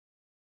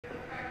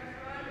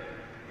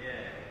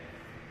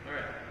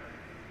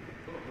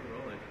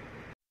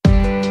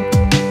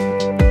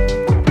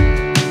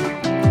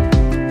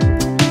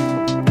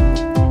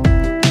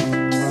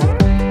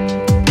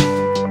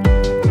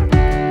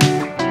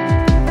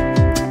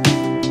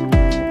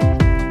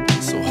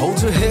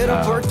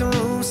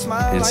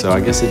So I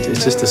guess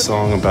it's just a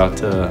song about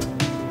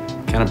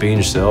kind of being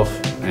yourself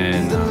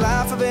and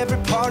not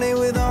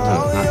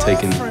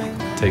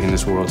taking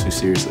this world too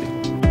seriously.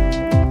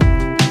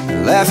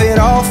 Laugh it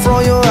off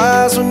from your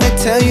eyes when they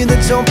tell you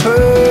that you're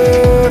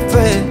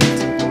perfect.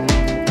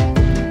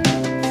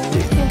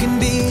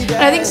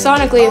 I think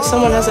sonically, if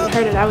someone hasn't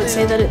heard it, I would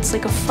say that it's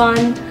like a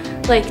fun,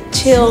 like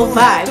chill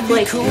vibe.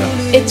 Like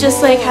it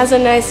just like has a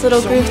nice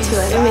little groove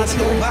to it. It makes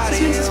you like,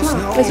 it makes you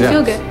smile, makes you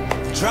feel good.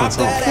 Drop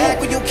that act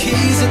with your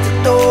keys at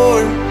the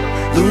door.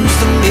 Lose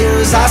the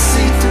mirrors I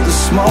see through the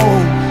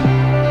smoke.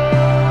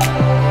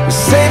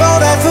 Save all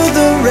that for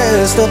the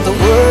rest of the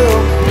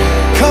world.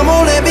 Come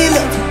on, let me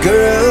love you,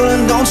 girl.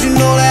 And don't you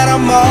know that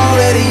I'm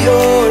already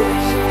yours?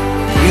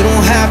 You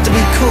don't have to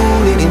be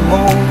cool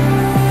anymore.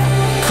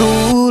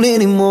 Cool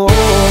anymore.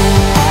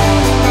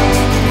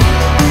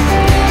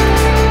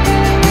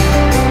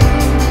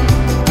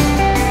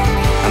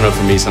 I know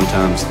for me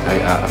sometimes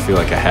I feel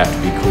like I have to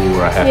be cool,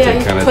 or I have to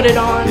kind of put it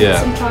on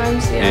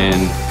sometimes. Yeah.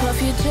 And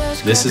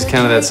this is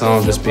kind of that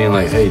song, just being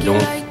like, hey,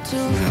 don't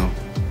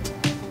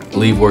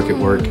leave work at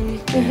work,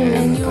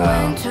 and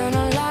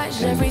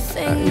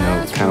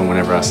kind of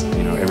whenever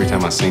every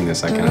time I sing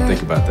this, I kind of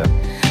think about that.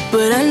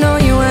 But I know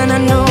you and I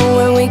know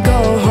when we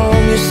go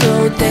home, you're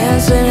still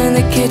dancing in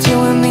the kitchen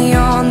with me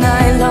all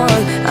night long.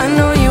 I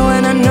know you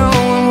and I know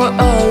when we're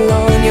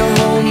alone, you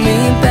hold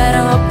me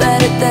better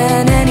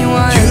than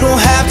anyone. You don't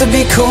have to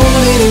be cool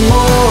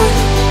anymore.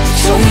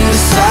 Show me the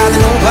side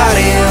that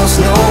nobody else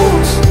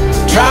knows.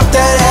 Drop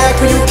that act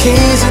with your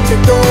keys at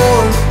the door.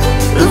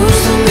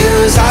 Lose the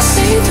mirrors I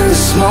see through the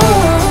smoke.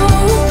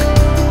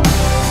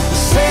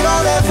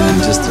 And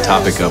just the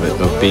topic of it,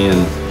 of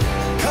being,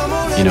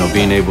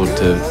 being able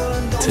to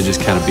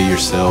just kind of be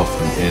yourself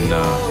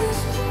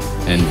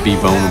and be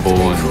vulnerable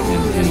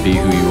and be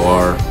who you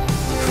are.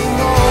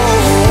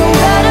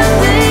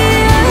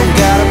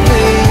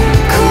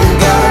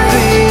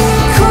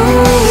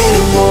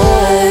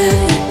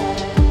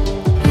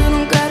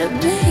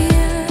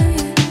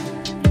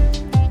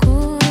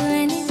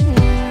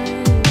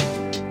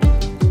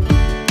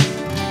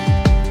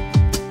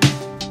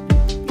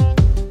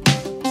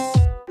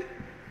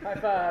 High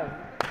five!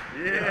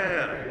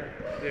 Yeah!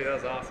 Dude, that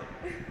was awesome.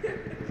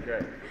 It was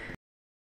great.